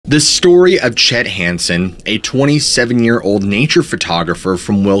The story of Chet Hansen, a 27-year-old nature photographer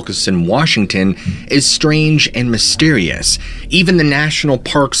from Wilkinson, Washington, is strange and mysterious. Even the national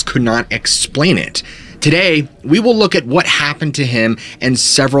parks could not explain it. Today, we will look at what happened to him and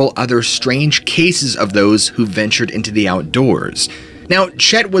several other strange cases of those who ventured into the outdoors. Now,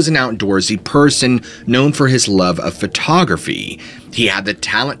 Chet was an outdoorsy person known for his love of photography. He had the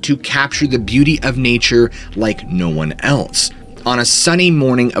talent to capture the beauty of nature like no one else. On a sunny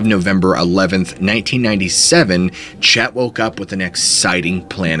morning of November 11th, 1997, Chet woke up with an exciting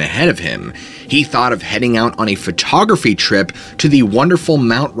plan ahead of him. He thought of heading out on a photography trip to the wonderful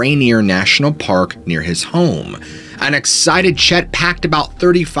Mount Rainier National Park near his home. An excited Chet packed about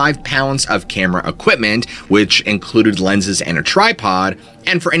 35 pounds of camera equipment, which included lenses and a tripod,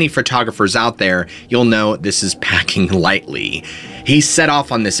 and for any photographers out there, you'll know this is packing lightly. He set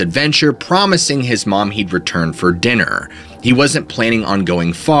off on this adventure, promising his mom he'd return for dinner. He wasn't planning on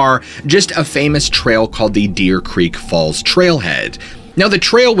going far, just a famous trail called the Deer Creek Falls Trailhead. Now, the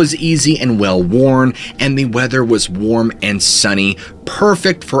trail was easy and well worn, and the weather was warm and sunny,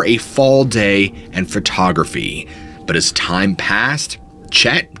 perfect for a fall day and photography. But as time passed,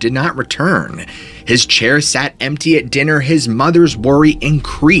 Chet did not return. His chair sat empty at dinner. His mother's worry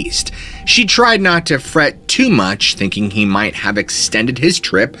increased. She tried not to fret too much, thinking he might have extended his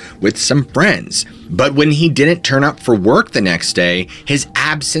trip with some friends. But when he didn't turn up for work the next day, his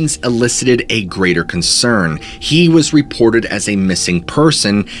absence elicited a greater concern. He was reported as a missing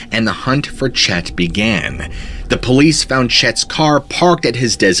person, and the hunt for Chet began. The police found Chet's car parked at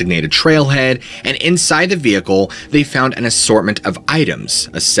his designated trailhead, and inside the vehicle, they found an assortment of items,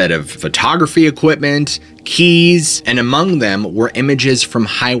 a set of photography equipment, keys, and among them were images from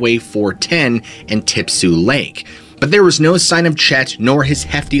Highway 410 and Tipsoo Lake. But there was no sign of Chet nor his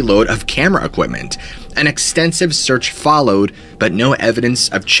hefty load of camera equipment. An extensive search followed, but no evidence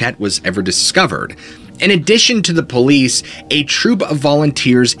of Chet was ever discovered. In addition to the police, a troop of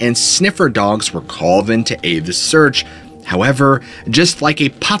volunteers and sniffer dogs were called in to aid the search. However, just like a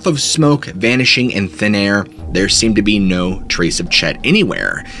puff of smoke vanishing in thin air, there seemed to be no trace of Chet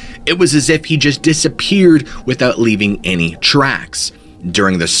anywhere. It was as if he just disappeared without leaving any tracks.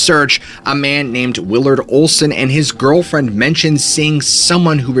 During the search, a man named Willard Olson and his girlfriend mentioned seeing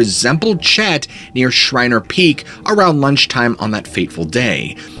someone who resembled Chet near Shriner Peak around lunchtime on that fateful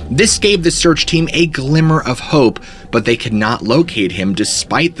day. This gave the search team a glimmer of hope, but they could not locate him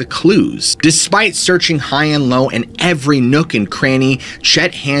despite the clues. Despite searching high and low in every nook and cranny,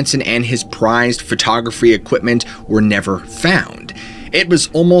 Chet Hansen and his prized photography equipment were never found. It was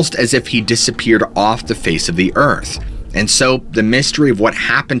almost as if he disappeared off the face of the earth. And so, the mystery of what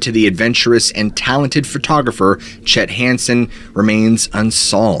happened to the adventurous and talented photographer Chet Hansen remains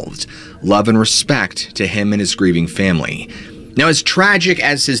unsolved. Love and respect to him and his grieving family. Now, as tragic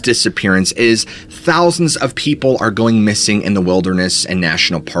as his disappearance is, thousands of people are going missing in the wilderness and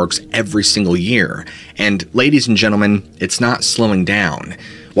national parks every single year. And ladies and gentlemen, it's not slowing down.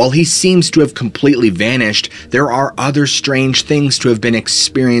 While he seems to have completely vanished, there are other strange things to have been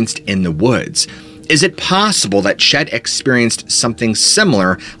experienced in the woods. Is it possible that Chet experienced something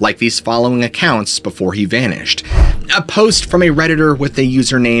similar like these following accounts before he vanished? A post from a Redditor with the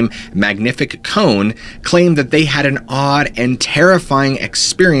username Magnific Cone claimed that they had an odd and terrifying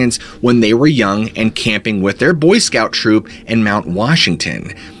experience when they were young and camping with their Boy Scout troop in Mount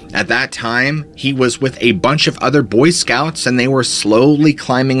Washington. At that time, he was with a bunch of other Boy Scouts and they were slowly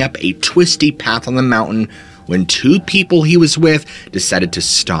climbing up a twisty path on the mountain when two people he was with decided to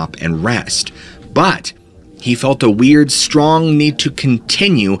stop and rest. But he felt a weird, strong need to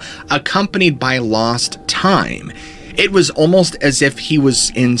continue, accompanied by lost time. It was almost as if he was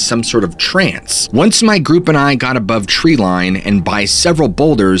in some sort of trance. Once my group and I got above tree line and by several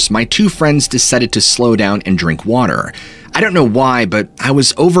boulders, my two friends decided to slow down and drink water. I don't know why, but I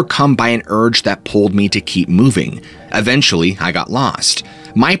was overcome by an urge that pulled me to keep moving. Eventually, I got lost.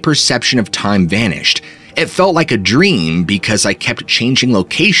 My perception of time vanished. It felt like a dream because I kept changing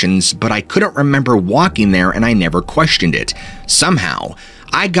locations, but I couldn't remember walking there and I never questioned it. Somehow,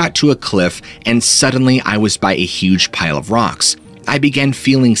 I got to a cliff and suddenly I was by a huge pile of rocks. I began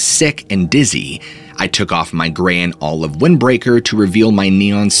feeling sick and dizzy. I took off my gray and olive windbreaker to reveal my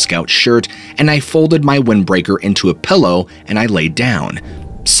neon scout shirt, and I folded my windbreaker into a pillow and I laid down.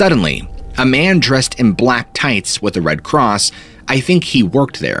 Suddenly, a man dressed in black tights with a red cross, I think he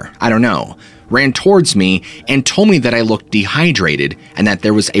worked there, I don't know, ran towards me and told me that I looked dehydrated and that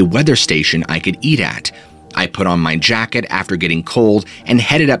there was a weather station I could eat at. I put on my jacket after getting cold and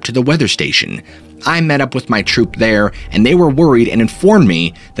headed up to the weather station. I met up with my troop there and they were worried and informed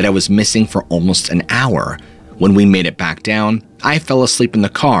me that I was missing for almost an hour. When we made it back down, I fell asleep in the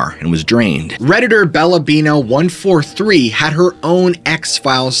car and was drained. Redditor Bellabino143 had her own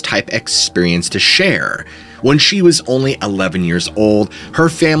X-Files type experience to share. When she was only 11 years old, her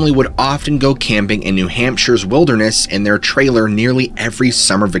family would often go camping in New Hampshire's wilderness in their trailer nearly every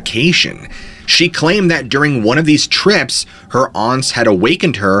summer vacation. She claimed that during one of these trips, her aunts had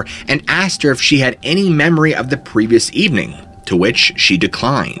awakened her and asked her if she had any memory of the previous evening, to which she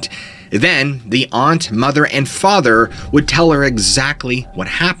declined. Then, the aunt, mother, and father would tell her exactly what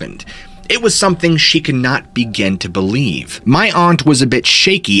happened. It was something she could not begin to believe. My aunt was a bit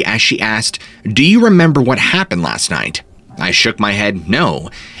shaky as she asked, "Do you remember what happened last night?" I shook my head no,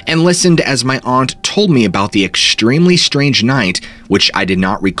 and listened as my aunt told me about the extremely strange night, which I did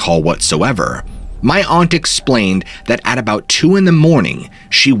not recall whatsoever. My aunt explained that at about 2 in the morning,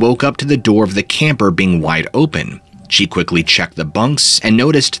 she woke up to the door of the camper being wide open. She quickly checked the bunks and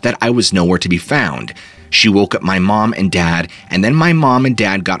noticed that I was nowhere to be found. She woke up my mom and dad, and then my mom and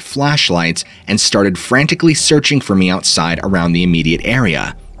dad got flashlights and started frantically searching for me outside around the immediate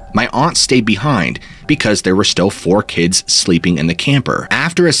area. My aunt stayed behind because there were still 4 kids sleeping in the camper.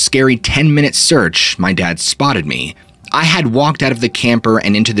 After a scary 10-minute search, my dad spotted me. I had walked out of the camper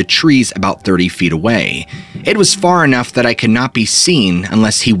and into the trees about 30 feet away. It was far enough that I could not be seen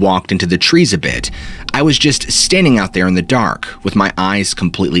unless he walked into the trees a bit. I was just standing out there in the dark, with my eyes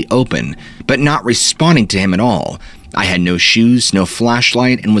completely open, but not responding to him at all. I had no shoes, no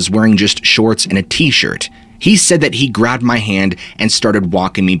flashlight, and was wearing just shorts and a t-shirt. He said that he grabbed my hand and started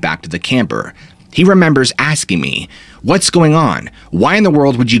walking me back to the camper. He remembers asking me, "What's going on? Why in the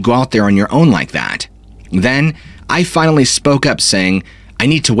world would you go out there on your own like that?" Then, I finally spoke up saying, "I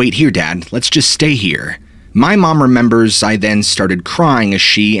need to wait here, Dad. Let's just stay here." My mom remembers I then started crying as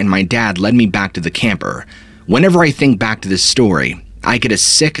she and my dad led me back to the camper. Whenever I think back to this story, I get a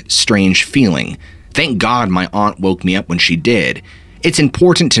sick, strange feeling. Thank God my aunt woke me up when she did. It's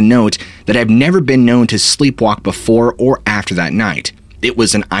important to note that I've never been known to sleepwalk before or after that night. It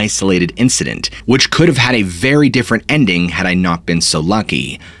was an isolated incident, which could have had a very different ending had I not been so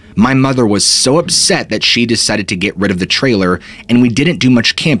lucky. My mother was so upset that she decided to get rid of the trailer, and we didn't do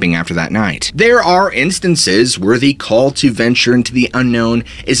much camping after that night. There are instances where the call to venture into the unknown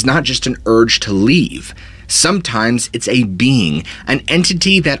is not just an urge to leave. Sometimes it's a being, an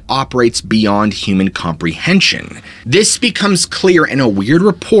entity that operates beyond human comprehension. This becomes clear in a weird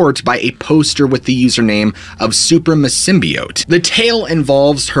report by a poster with the username of Supremasymbiote. The tale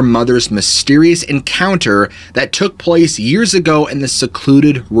involves her mother's mysterious encounter that took place years ago in the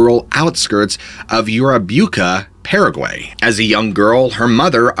secluded rural outskirts of Urabuca, Paraguay. As a young girl, her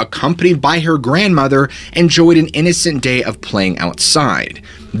mother, accompanied by her grandmother, enjoyed an innocent day of playing outside.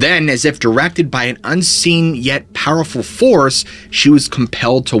 Then, as if directed by an unseen yet powerful force, she was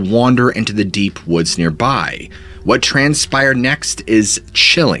compelled to wander into the deep woods nearby. What transpired next is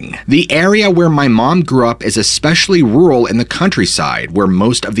chilling. The area where my mom grew up is especially rural in the countryside, where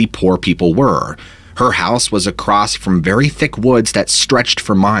most of the poor people were. Her house was across from very thick woods that stretched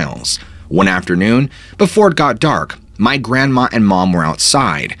for miles. One afternoon, before it got dark, my grandma and mom were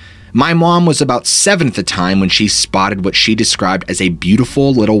outside. My mom was about 7 at the time when she spotted what she described as a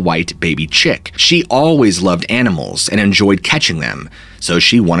beautiful little white baby chick. She always loved animals and enjoyed catching them, so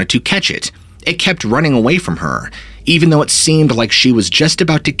she wanted to catch it. It kept running away from her, even though it seemed like she was just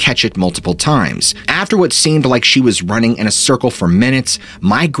about to catch it multiple times. After what seemed like she was running in a circle for minutes,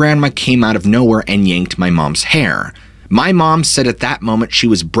 my grandma came out of nowhere and yanked my mom's hair. My mom said at that moment she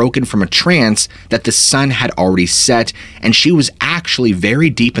was broken from a trance, that the sun had already set, and she was actually very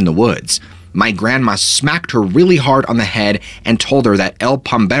deep in the woods. My grandma smacked her really hard on the head and told her that El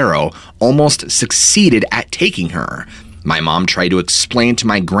Pombero almost succeeded at taking her. My mom tried to explain to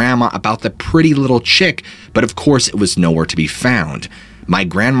my grandma about the pretty little chick, but of course it was nowhere to be found. My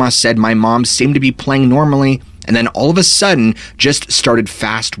grandma said my mom seemed to be playing normally, and then all of a sudden just started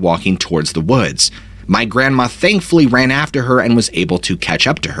fast walking towards the woods. My grandma thankfully ran after her and was able to catch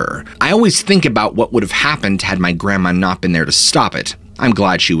up to her. I always think about what would have happened had my grandma not been there to stop it. I'm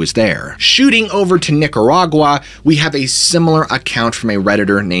glad she was there. Shooting over to Nicaragua, we have a similar account from a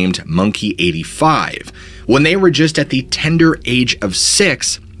Redditor named Monkey85. When they were just at the tender age of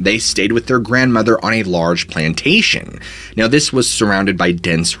 6, they stayed with their grandmother on a large plantation. Now, this was surrounded by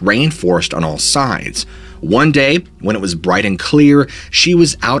dense rainforest on all sides. One day, when it was bright and clear, she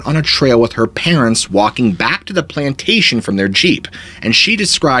was out on a trail with her parents walking back to the plantation from their Jeep, and she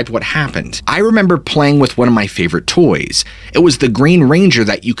described what happened. "I remember playing with one of my favorite toys. It was the Green Ranger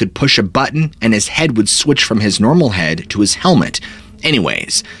that you could push a button and his head would switch from his normal head to his helmet.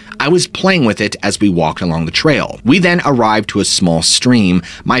 Anyways, I was playing with it as we walked along the trail. We then arrived to a small stream.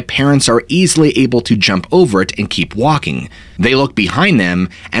 My parents are easily able to jump over it and keep walking. They look behind them,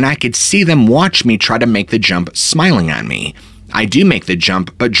 and I could see them watch me try to make the jump, smiling at me. I do make the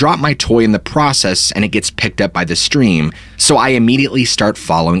jump, but drop my toy in the process and it gets picked up by the stream, so I immediately start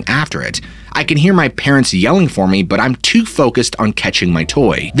following after it. I can hear my parents yelling for me, but I'm too focused on catching my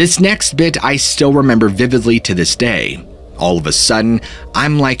toy. This next bit I still remember vividly to this day. All of a sudden,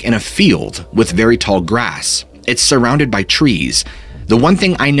 I'm like in a field with very tall grass. It's surrounded by trees. The one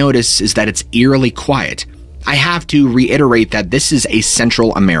thing I notice is that it's eerily quiet. I have to reiterate that this is a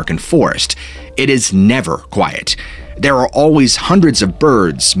Central American forest. It is never quiet. There are always hundreds of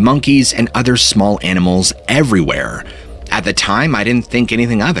birds, monkeys, and other small animals everywhere. At the time, I didn't think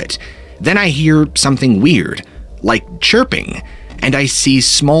anything of it. Then I hear something weird, like chirping, and I see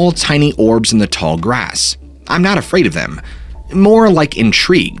small, tiny orbs in the tall grass. I'm not afraid of them, more like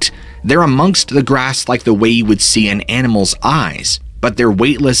intrigued. They're amongst the grass like the way you would see an animal's eyes, but they're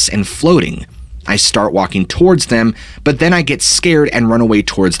weightless and floating. I start walking towards them, but then I get scared and run away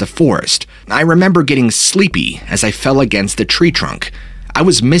towards the forest. I remember getting sleepy as I fell against a tree trunk. I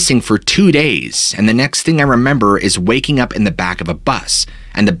was missing for 2 days, and the next thing I remember is waking up in the back of a bus,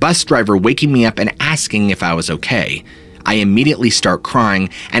 and the bus driver waking me up and asking if I was okay. I immediately start crying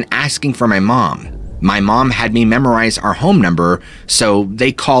and asking for my mom. My mom had me memorize our home number, so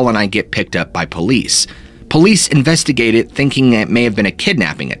they call and I get picked up by police. Police investigate it, thinking it may have been a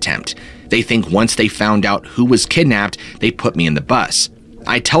kidnapping attempt. They think once they found out who was kidnapped, they put me in the bus.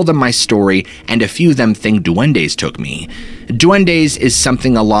 I tell them my story, and a few of them think duendes took me. Duendes is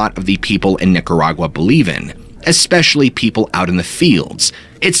something a lot of the people in Nicaragua believe in, especially people out in the fields.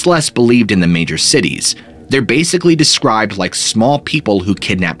 It's less believed in the major cities. They're basically described like small people who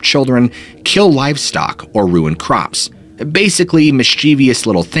kidnap children, kill livestock, or ruin crops. Basically mischievous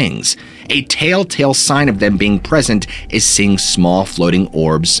little things. A telltale sign of them being present is seeing small floating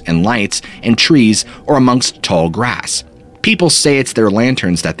orbs and lights in trees or amongst tall grass. People say it's their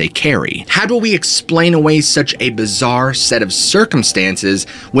lanterns that they carry. How do we explain away such a bizarre set of circumstances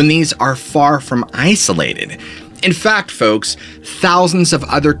when these are far from isolated? In fact, folks, thousands of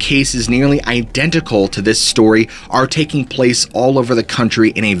other cases nearly identical to this story are taking place all over the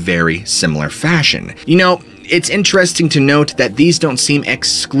country in a very similar fashion. You know, it's interesting to note that these don't seem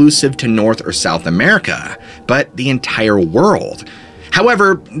exclusive to North or South America, but the entire world.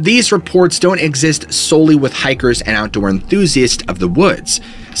 However, these reports don't exist solely with hikers and outdoor enthusiasts of the woods.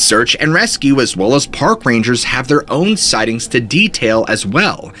 Search and rescue as well as park rangers have their own sightings to detail as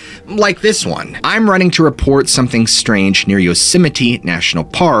well, like this one. I'm running to report something strange near Yosemite National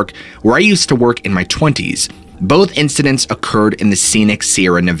Park, where I used to work in my 20s. Both incidents occurred in the scenic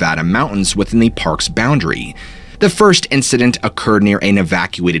Sierra Nevada mountains within the park's boundary. The first incident occurred near an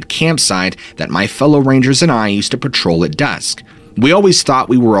evacuated campsite that my fellow rangers and I used to patrol at dusk. We always thought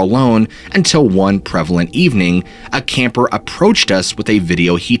we were alone until one prevalent evening, a camper approached us with a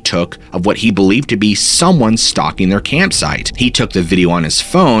video he took of what he believed to be someone stalking their campsite. He took the video on his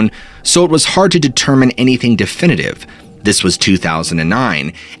phone, so it was hard to determine anything definitive. This was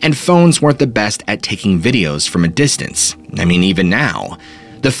 2009, and phones weren't the best at taking videos from a distance. I mean, even now.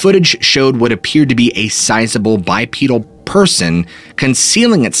 The footage showed what appeared to be a sizable bipedal person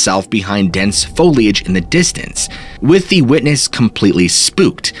concealing itself behind dense foliage in the distance, with the witness completely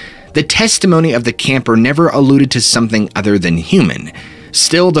spooked. The testimony of the camper never alluded to something other than human.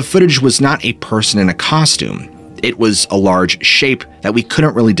 Still, the footage was not a person in a costume. It was a large shape that we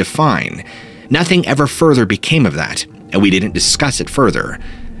couldn't really define. Nothing ever further became of that, and we didn't discuss it further.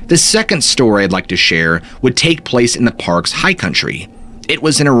 The second story I'd like to share would take place in the park's high country. It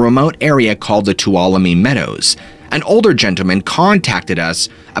was in a remote area called the Tuolumne Meadows. An older gentleman contacted us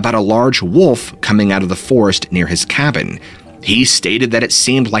about a large wolf coming out of the forest near his cabin. He stated that it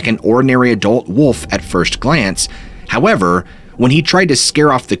seemed like an ordinary adult wolf at first glance. However, when he tried to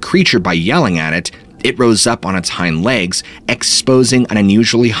scare off the creature by yelling at it, it rose up on its hind legs, exposing an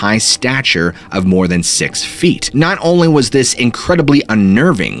unusually high stature of more than 6 feet. Not only was this incredibly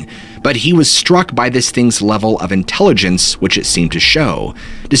unnerving, but he was struck by this thing's level of intelligence, which it seemed to show,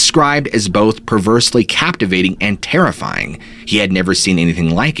 described as both perversely captivating and terrifying. He had never seen anything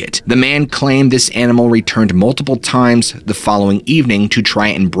like it. The man claimed this animal returned multiple times the following evening to try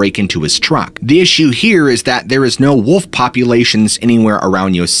and break into his truck. The issue here is that there is no wolf populations anywhere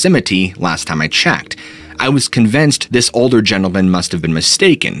around Yosemite last time I checked. I was convinced this older gentleman must have been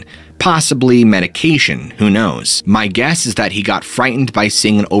mistaken. Possibly medication, who knows. My guess is that he got frightened by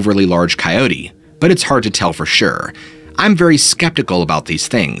seeing an overly large coyote, but it's hard to tell for sure. I'm very skeptical about these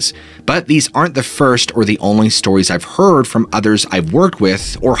things, but these aren't the first or the only stories I've heard from others I've worked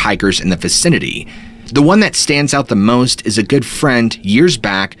with or hikers in the vicinity. The one that stands out the most is a good friend years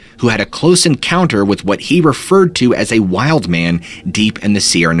back who had a close encounter with what he referred to as a wild man deep in the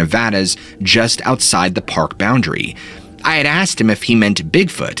Sierra Nevadas just outside the park boundary. I had asked him if he meant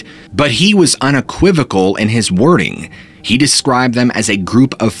Bigfoot, but he was unequivocal in his wording. He described them as a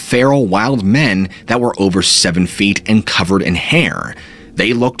group of feral wild men that were over 7 feet and covered in hair.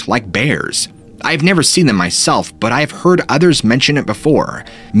 They looked like bears. I've never seen them myself, but I've heard others mention it before.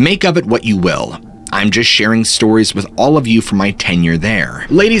 Make of it what you will. I'm just sharing stories with all of you from my tenure there.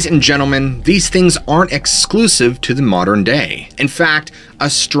 Ladies and gentlemen, these things aren't exclusive to the modern day. In fact, a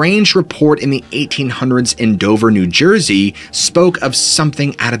strange report in the 1800s in Dover, New Jersey spoke of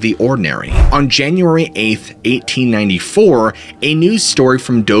something out of the ordinary. On January 8, 1894, a news story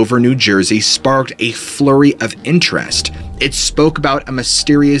from Dover, New Jersey sparked a flurry of interest. It spoke about a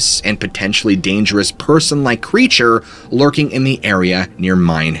mysterious and potentially dangerous person-like creature lurking in the area near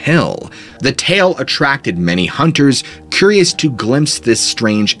Mine Hill. The tale attracted many hunters curious to glimpse this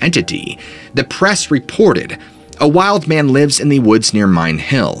strange entity. The press reported, "A wild man lives in the woods near Mine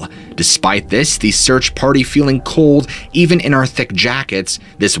Hill. Despite this, the search party feeling cold even in our thick jackets,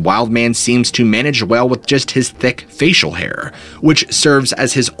 this wild man seems to manage well with just his thick facial hair, which serves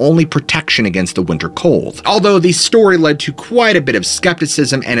as his only protection against the winter cold." Although the story led to quite a bit of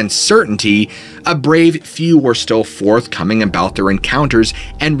skepticism and uncertainty, a brave few were still forthcoming about their encounters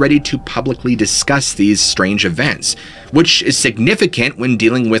and ready to publicly discuss these strange events, which is significant when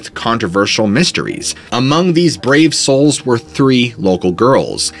dealing with controversial mysteries. Among these brave souls were 3 local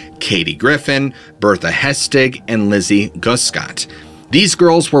girls, Katie Griffin, Bertha Hestig, and Lizzie Guscott. These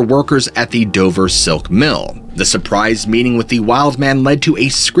girls were workers at the Dover Silk Mill. The surprise meeting with the wild man led to a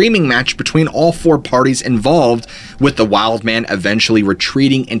screaming match between all 4 parties involved, with the wild man eventually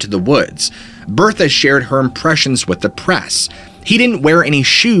retreating into the woods. Bertha shared her impressions with the press. He didn't wear any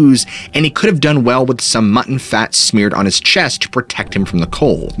shoes, and he could have done well with some mutton fat smeared on his chest to protect him from the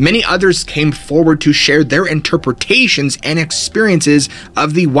cold. Many others came forward to share their interpretations and experiences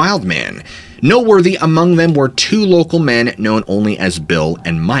of the wild man. Noteworthy among them were 2 local men known only as Bill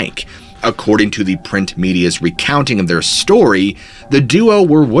and Mike. According to the print media's recounting of their story, the duo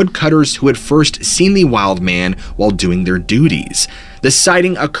were woodcutters who had first seen the wild man while doing their duties. The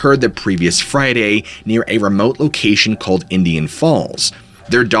sighting occurred the previous Friday near a remote location called Indian Falls.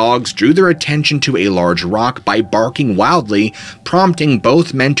 Their dogs drew their attention to a large rock by barking wildly, prompting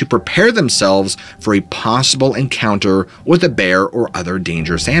both men to prepare themselves for a possible encounter with a bear or other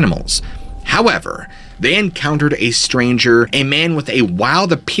dangerous animals. However, they encountered a stranger, a man with a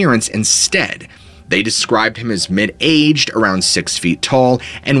wild appearance instead. They described him as mid-aged, around 6 feet tall,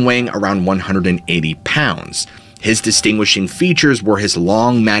 and weighing around 180 pounds. His distinguishing features were his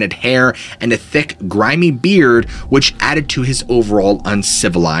long matted hair and a thick, grimy beard, which added to his overall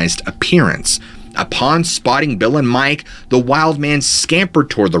uncivilized appearance. Upon spotting Bill and Mike, the wild man scampered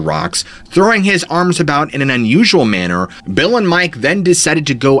toward the rocks, throwing his arms about in an unusual manner. Bill and Mike then decided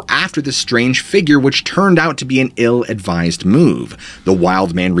to go after the strange figure, which turned out to be an ill-advised move. The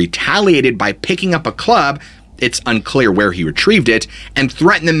wild man retaliated by picking up a club, it's unclear where he retrieved it, and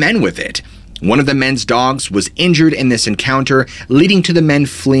threatened the men with it. One of the men's dogs was injured in this encounter, leading to the men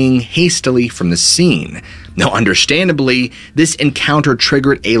fleeing hastily from the scene. Now, understandably, this encounter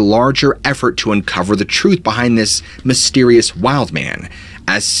triggered a larger effort to uncover the truth behind this mysterious wild man.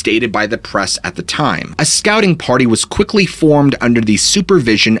 As stated by the press at the time, a scouting party was quickly formed under the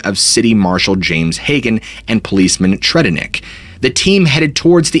supervision of City Marshal James Hagan and policeman Tredenik. The team headed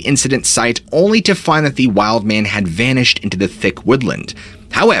towards the incident site only to find that the wild man had vanished into the thick woodland.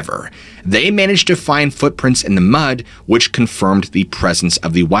 However, they managed to find footprints in the mud, which confirmed the presence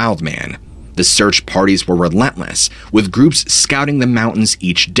of the wild man. The search parties were relentless, with groups scouting the mountains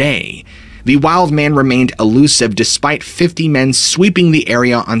each day. The wild man remained elusive despite 50 men sweeping the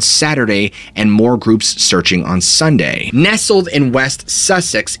area on Saturday and more groups searching on Sunday. Nestled in West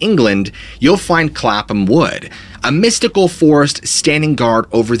Sussex, England, you'll find Clapham Wood, a mystical forest standing guard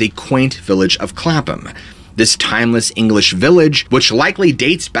over the quaint village of Clapham. This timeless English village, which likely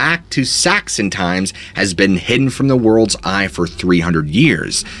dates back to Saxon times, has been hidden from the world's eye for 300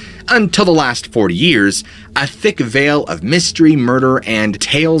 years. Until the last 40 years, a thick veil of mystery, murder, and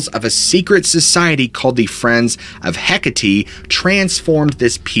tales of a secret society called the Friends of Hecate transformed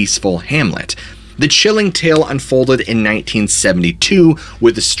this peaceful hamlet. The chilling tale unfolded in 1972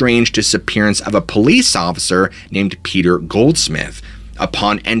 with the strange disappearance of a police officer named Peter Goldsmith.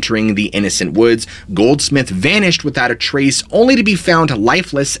 Upon entering the innocent woods, Goldsmith vanished without a trace, only to be found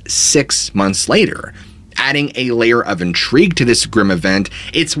lifeless 6 months later. Adding a layer of intrigue to this grim event,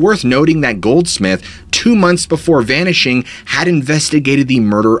 it's worth noting that Goldsmith, 2 months before vanishing, had investigated the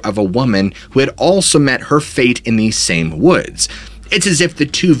murder of a woman who had also met her fate in these same woods. It's as if the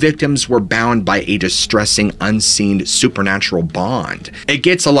two victims were bound by a distressing, unseen supernatural bond. It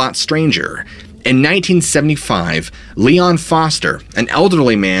gets a lot stranger. In 1975, Leon Foster, an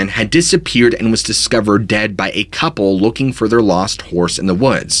elderly man, had disappeared and was discovered dead by a couple looking for their lost horse in the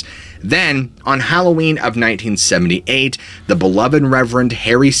woods. Then, on Halloween of 1978, the beloved Reverend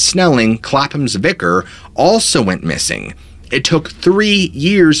Harry Snelling, Clapham's vicar, also went missing. It took 3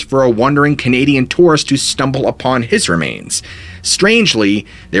 years for a wandering Canadian tourist to stumble upon his remains. Strangely,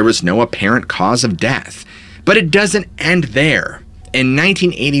 there was no apparent cause of death. But it doesn't end there. In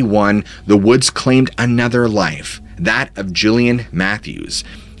 1981, the woods claimed another life, that of Julian Matthews.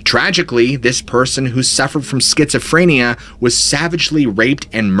 Tragically, this person who suffered from schizophrenia was savagely raped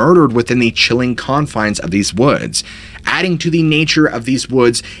and murdered within the chilling confines of these woods. Adding to the nature of these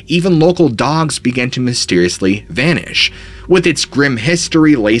woods, even local dogs began to mysteriously vanish. With its grim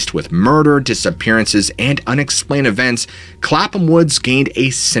history laced with murder, disappearances, and unexplained events, Clapham Woods gained a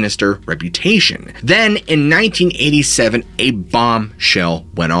sinister reputation. Then, in 1987, a bombshell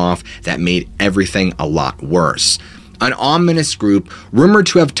went off that made everything a lot worse. An ominous group, rumored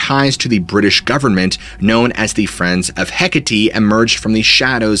to have ties to the British government, known as the Friends of Hecate, emerged from the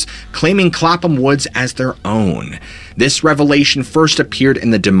shadows, claiming Clapham Woods as their own. This revelation first appeared in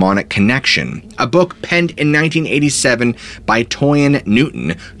The Demonic Connection, a book penned in 1987 by Toyin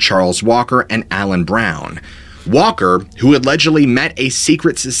Newton, Charles Walker, and Alan Brown. Walker, who allegedly met a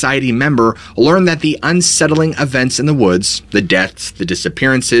secret society member, learned that the unsettling events in the woods, the deaths, the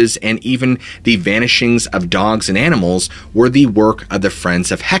disappearances, and even the vanishings of dogs and animals were the work of the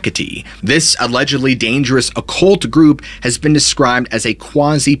Friends of Hecate. This allegedly dangerous occult group has been described as a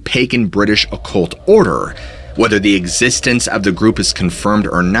quasi-pagan British occult order. Whether the existence of the group is confirmed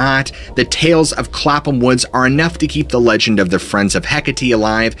or not, the tales of Clapham Woods are enough to keep the legend of the Friends of Hecate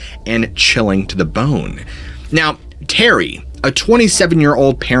alive and chilling to the bone. Now, Terry, a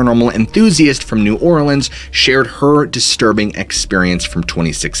 27-year-old paranormal enthusiast from New Orleans, shared her disturbing experience from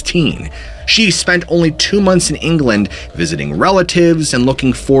 2016. She spent only 2 months in England visiting relatives and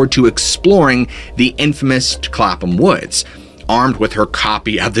looking forward to exploring the infamous Clapham Woods. Armed with her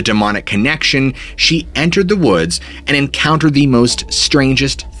copy of The Demonic Connection, she entered the woods and encountered the most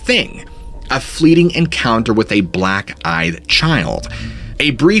strangest thing: a fleeting encounter with a black-eyed child. A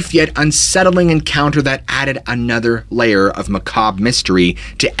brief yet unsettling encounter that added another layer of macabre mystery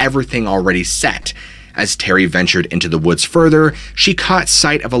to everything already set. As Terry ventured into the woods further, she caught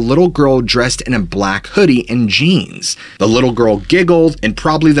sight of a little girl dressed in a black hoodie and jeans. The little girl giggled in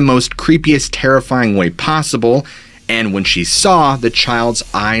probably the most creepiest, terrifying way possible, and when she saw the child's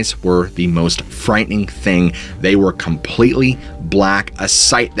eyes were the most frightening thing. They were completely black, a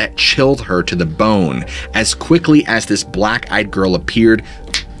sight that chilled her to the bone. As quickly as this black-eyed girl appeared,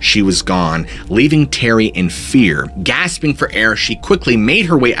 she was gone, leaving Terry in fear. Gasping for air, she quickly made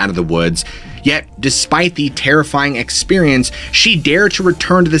her way out of the woods. Yet, despite the terrifying experience, she dared to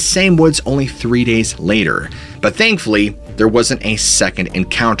return to the same woods only 3 days later. But thankfully, there wasn't a second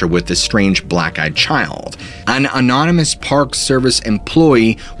encounter with the strange black-eyed child. An anonymous Park Service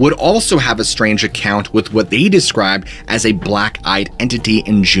employee would also have a strange account with what they described as a black-eyed entity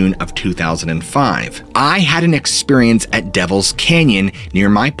in June of 2005. I had an experience at Devil's Canyon near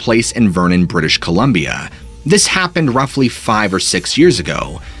my place in Vernon, British Columbia. This happened roughly 5 or 6 years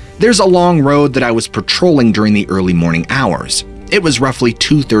ago. There's a long road that I was patrolling during the early morning hours. It was roughly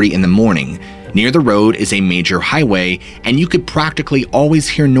 2:30 in the morning. Near the road is a major highway, and you could practically always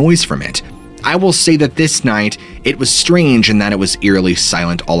hear noise from it. I will say that this night, it was strange in that it was eerily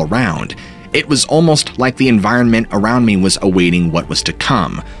silent all around. It was almost like the environment around me was awaiting what was to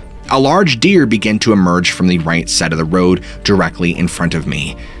come. A large deer began to emerge from the right side of the road directly in front of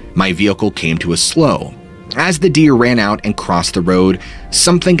me. My vehicle came to a slow. As the deer ran out and crossed the road,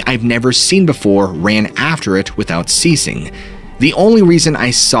 something I've never seen before ran after it without ceasing. The only reason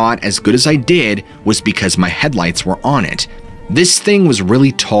I saw it as good as I did was because my headlights were on it. This thing was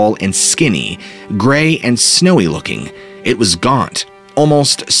really tall and skinny, gray and snowy looking. It was gaunt,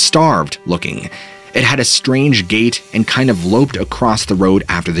 almost starved looking. It had a strange gait and kind of loped across the road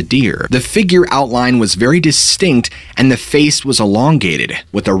after the deer. The figure outline was very distinct and the face was elongated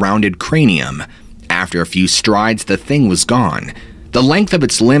with a rounded cranium. After a few strides, the thing was gone. The length of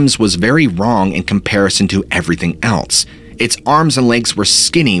its limbs was very wrong in comparison to everything else. Its arms and legs were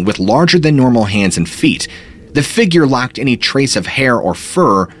skinny with larger than normal hands and feet. The figure lacked any trace of hair or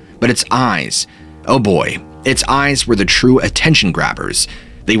fur, but its eyes, oh boy, its eyes were the true attention grabbers.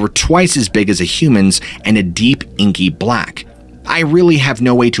 They were twice as big as a human's and a deep inky black. I really have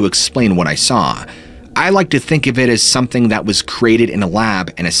no way to explain what I saw. I like to think of it as something that was created in a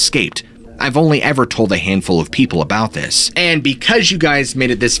lab and escaped. I've only ever told a handful of people about this. And because you guys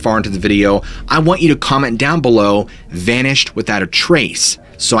made it this far into the video, I want you to comment down below, "vanished without a trace,"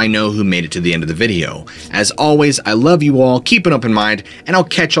 so I know who made it to the end of the video. As always, I love you all, keep an open mind, and I'll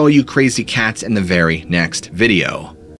catch all you crazy cats in the very next video.